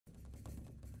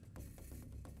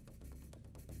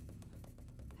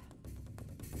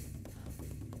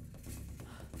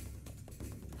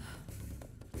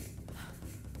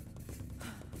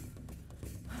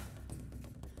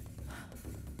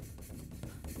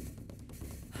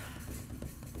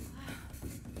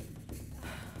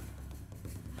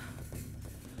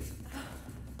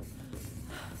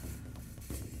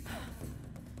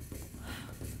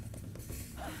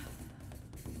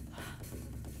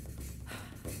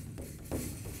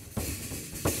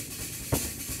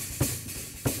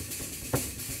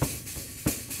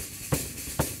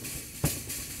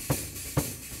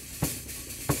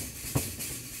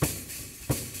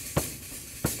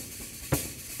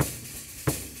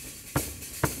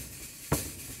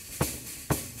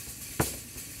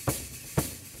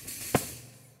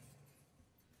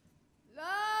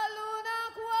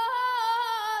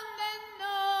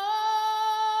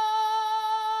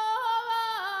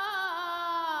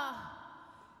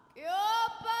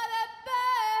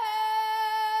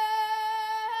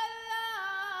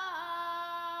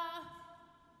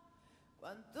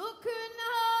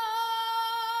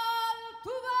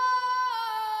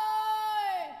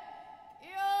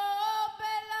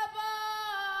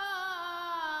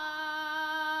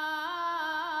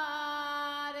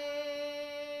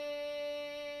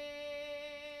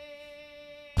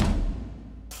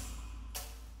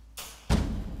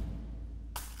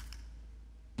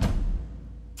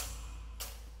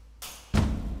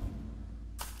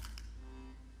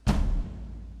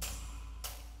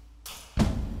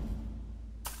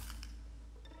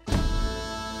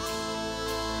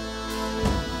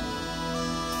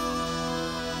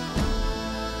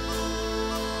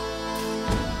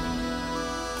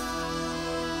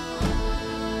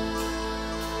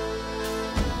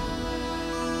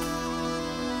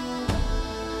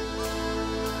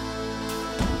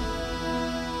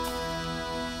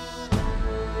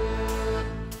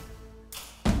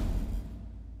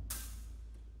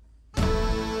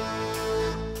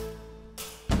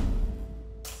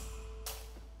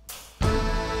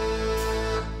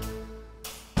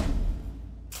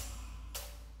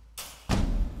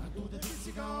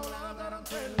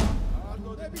cancella,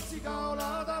 quando te pizzicao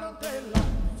la tarantella,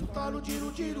 sutta lo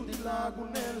giro giro di la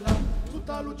cunnella,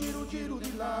 sutta lo giro giro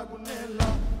di la cunnella,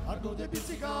 quando te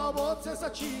pizzicao pozza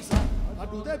s'accisa,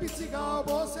 quando te pizzicao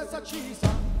pozza s'accisa,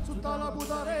 sutta la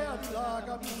putarea di la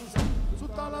camisa,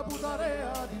 sutta la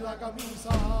putarea di la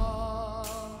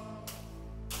camisa.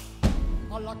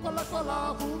 All'acqua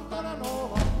la fontana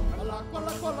nuova, all'acqua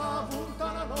la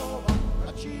fontana nuova,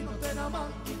 accino te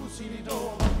n'amanti così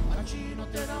ritrova, accino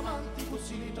te n'amanti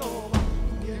così ritrova,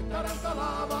 che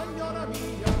tarantala vagnora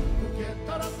mia, che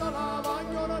tarantala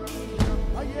vagnora mia,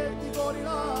 aietti cori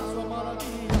la sua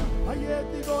malattia,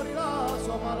 aietti cori la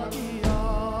sua malattia.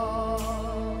 La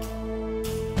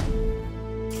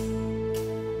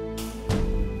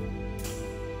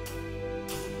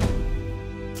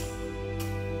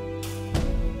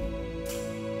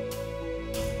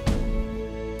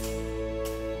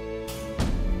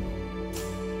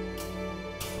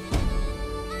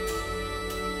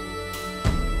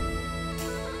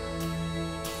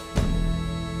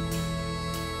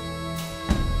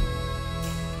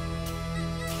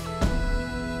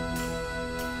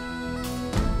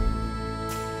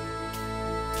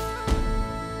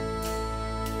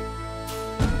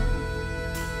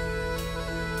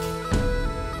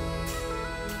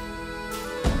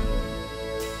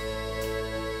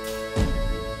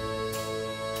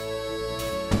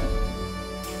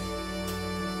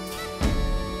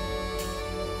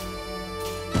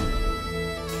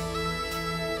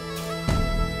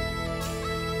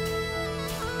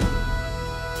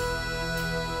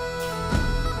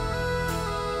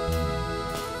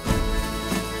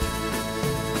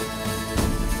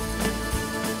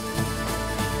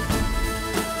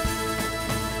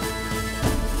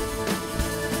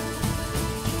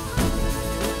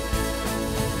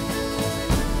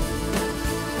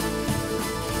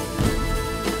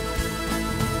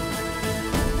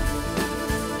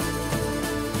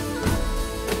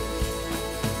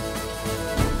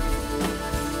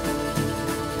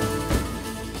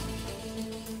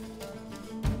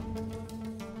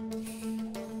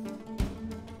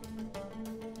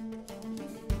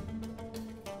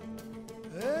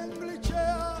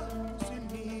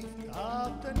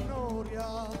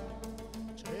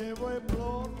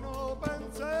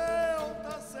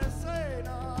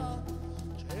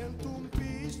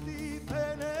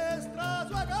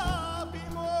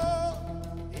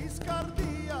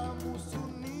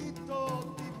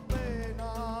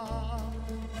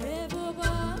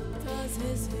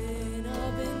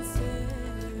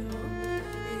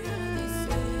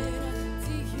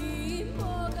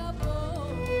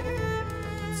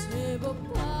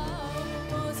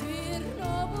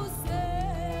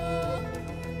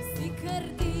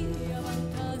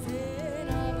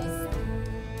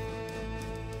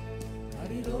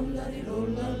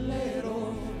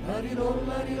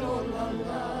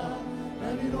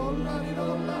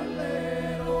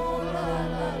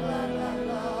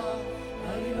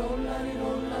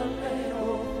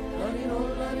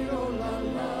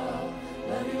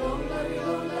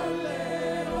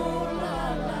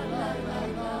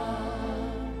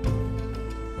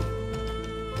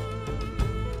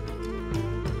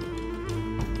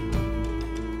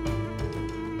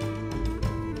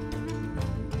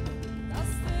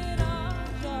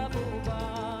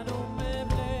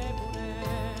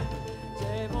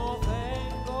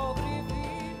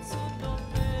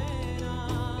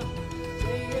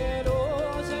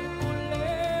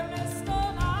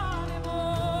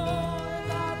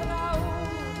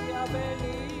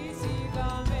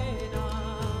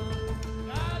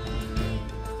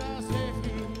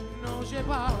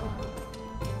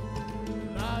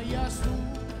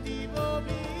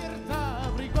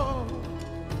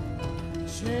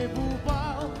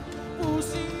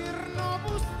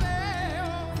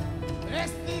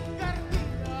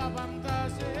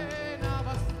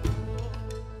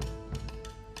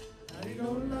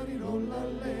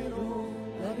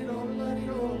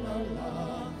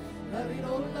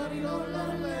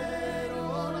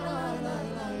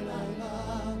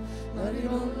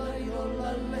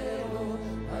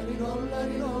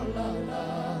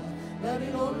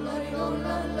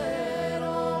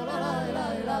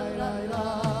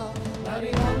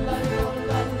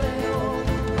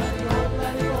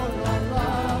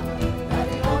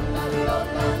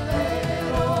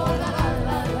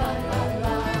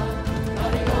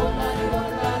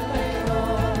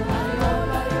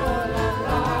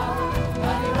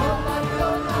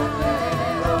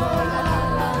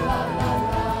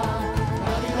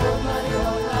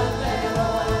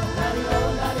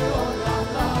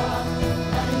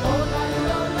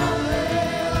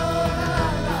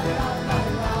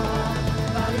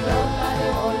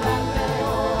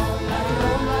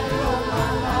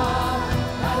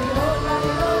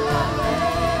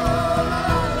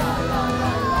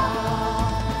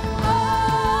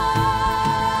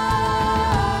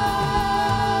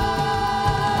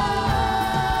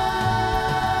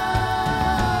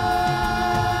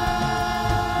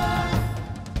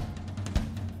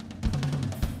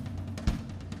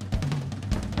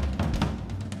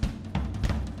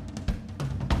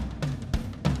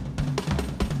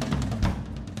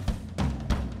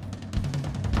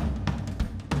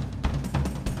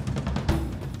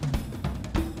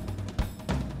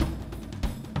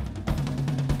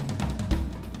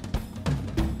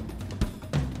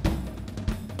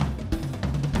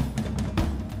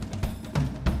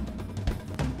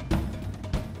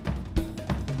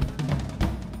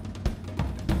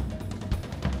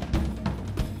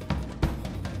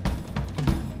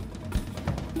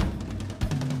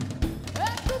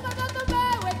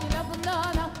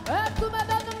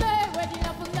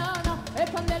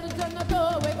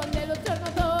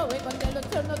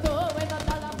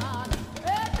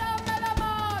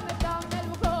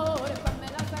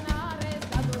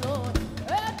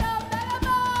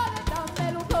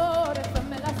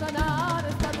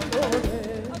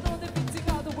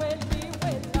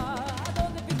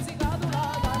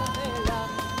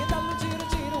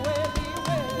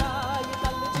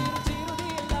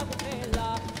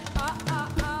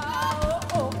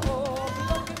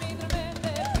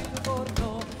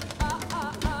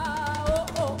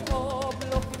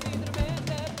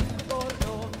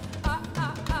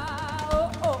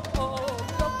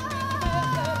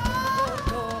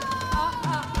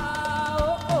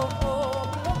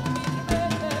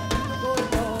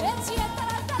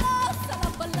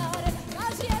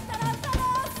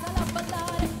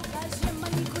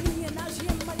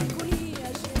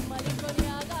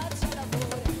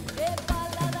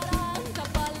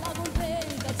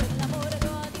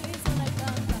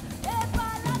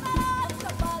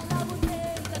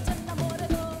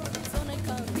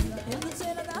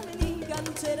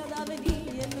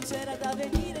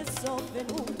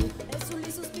venuto e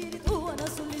sulli sospiri tua, no,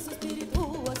 sulli sospiri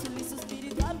tua, sulli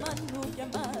sospiri tua m'hanno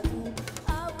chiamato.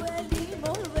 A Uelimo,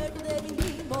 lo vedo del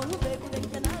Nimo, lo vedo del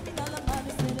Chianami, dalla mano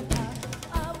se ne va.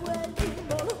 A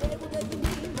Uelimo, lo vedo del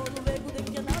Nimo, lo vedo del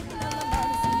Chianami, dalla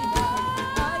mano se ne va.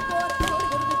 Ai cuore, cuore,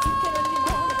 cuore di zucchero e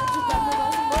limone, da giocando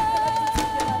rosa in bocca, da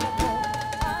zucchero alla bocca.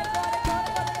 Ai cuore, cuore,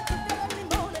 cuore di zucchero e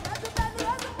limone, da giocando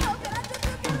rosa in bocca, da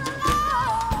zucchero alla bocca.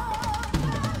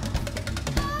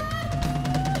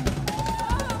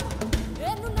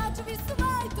 E non ho visto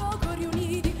mai tocco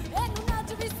riuniti, e non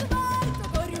ho visto mai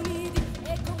tocco riuniti,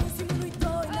 e come si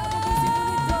munitoi, no,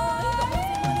 come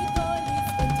si munitoi, gli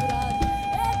sventurati,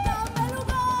 e dammelo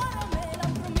cuore, me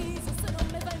l'han promesso, se non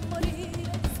me fai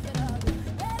morire disperato,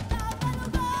 e dammelo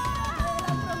cuore, me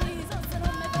l'han promesso, se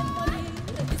non me fai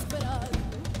morire disperato.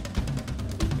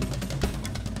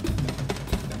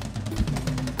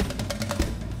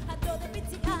 A dove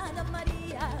pizzicata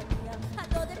Maria mia, a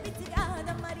dove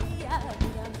pizzicata Maria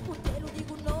mia, un te lo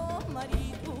dico no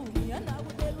marito mia, no,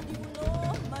 un te lo dico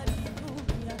no marito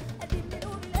mia, e dimmi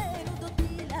l'uvileno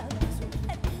dotti la su,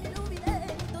 e dimmi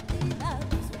l'uvileno dotti la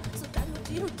su, soltanto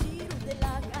giro giro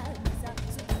della casa,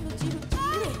 soltanto giro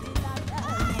giro della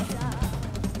casa.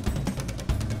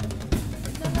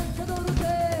 Una lancia d'oro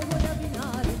te voglio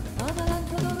minare, una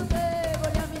lancia d'oro te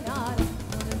voglio minare,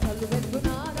 non è salvo per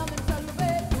donare, non è salvo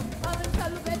per tu, non è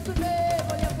salvo per tu te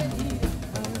voglio venire,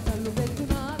 non è salvo per tu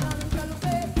nada, non è salvo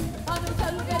per, non è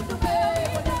salvo per tu te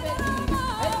voglio venire.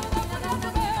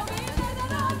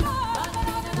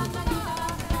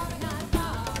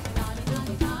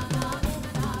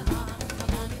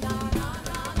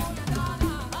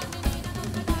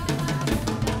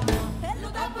 Lo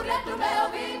tamburetto meo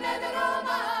vinne da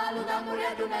Roma, lo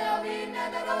tamburetto meo vinne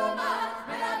da Roma,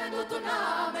 me l'ha venduto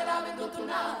una, me l'ha venduto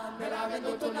una, me l'ha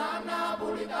venduto una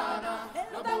napolitana.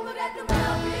 Lo tamburetto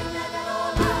meo vinne da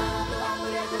Roma, lo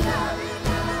tamburetto meo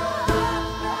vinne da Roma,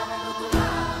 me l'ha venduto una,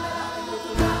 me l'ha venduto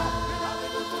una, me l'ha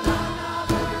venduto una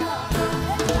napolitana.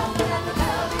 Lo tamburetto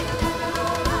meo vinne da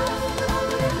Roma, lo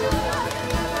tamburetto meo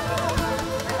vinne da Roma,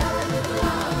 me l'ha venduto una, me l'ha venduto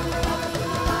una, me l'ha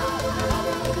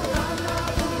venduto una napolitana.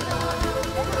 Lo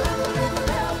tamburetto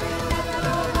meo vinne da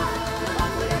Roma, lo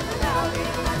tamburetto meo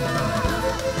vinne da Roma,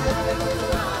 me l'ha venduto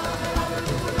una, me l'ha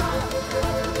venduto una, me l'ha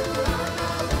venduto una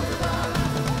napolitana.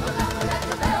 Lo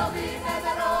tamburetto meo vinne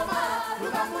da Roma, lo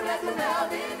tamburetto meo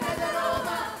vinne da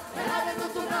Roma, me l'ha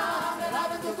venduto una, me l'ha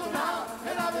venduto una,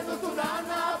 me l'ha venduto una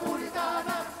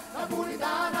napolitana,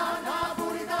 napolitana,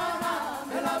 napolitana,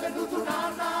 me l'ha venduto una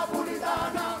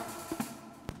napolitana.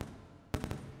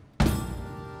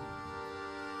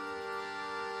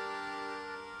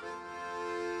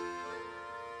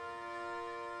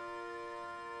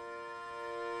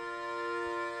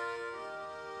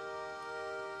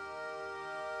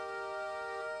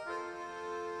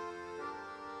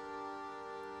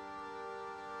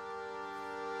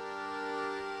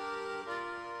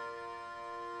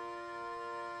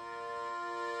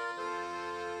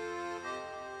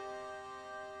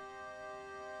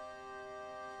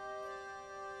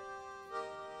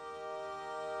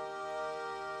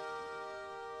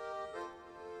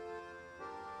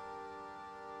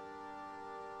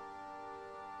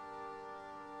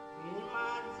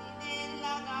 Firmazzi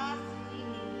della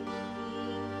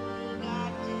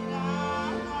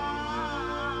carcerata,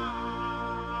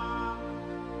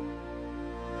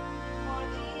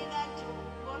 morita giù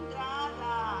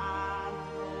incontrata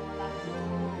sola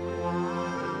sola.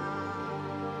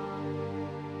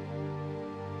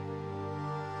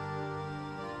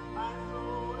 Ma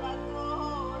sola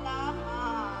sola, ma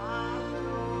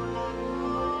sola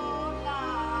sola.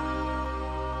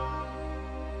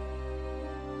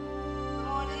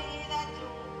 Morire giù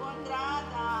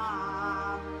incontrata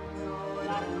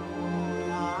sola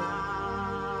sola.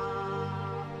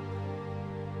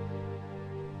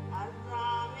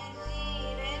 Alzame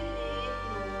uscire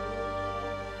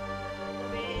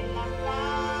per la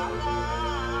strada,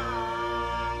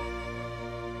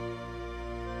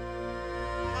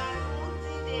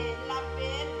 annunzi della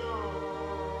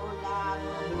perdola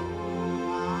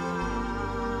dolorosa.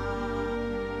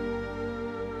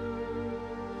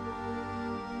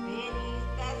 Vieni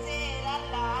stasera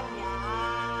alla mia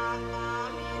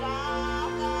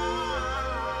camerata,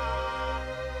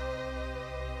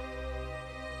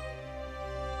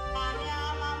 la mia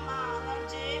mamma non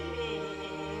c'è più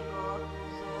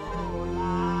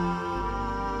sola.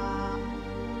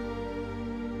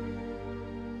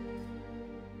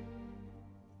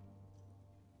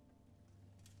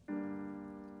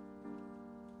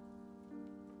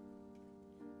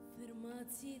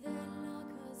 Fermazzi della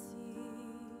casi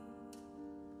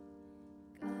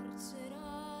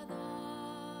carcerata,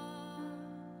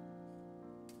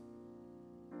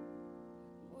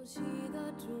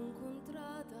 uscita giù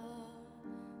incontrata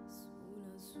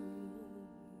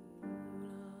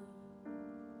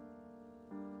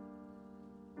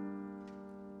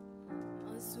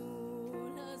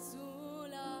sulla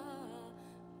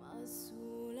ma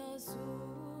sulla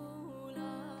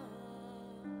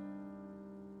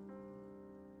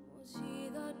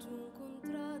uscita giù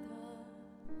incontrata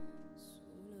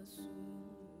sulla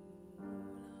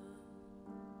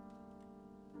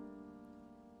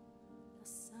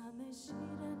lasciami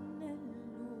uscire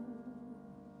nell'uomo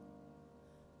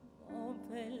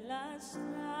per la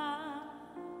strada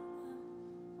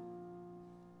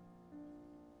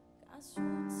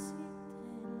casussi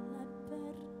l'ha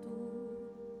perduto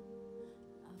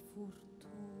la fortuna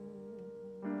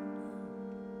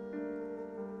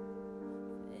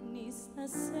veni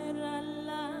stasera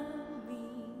là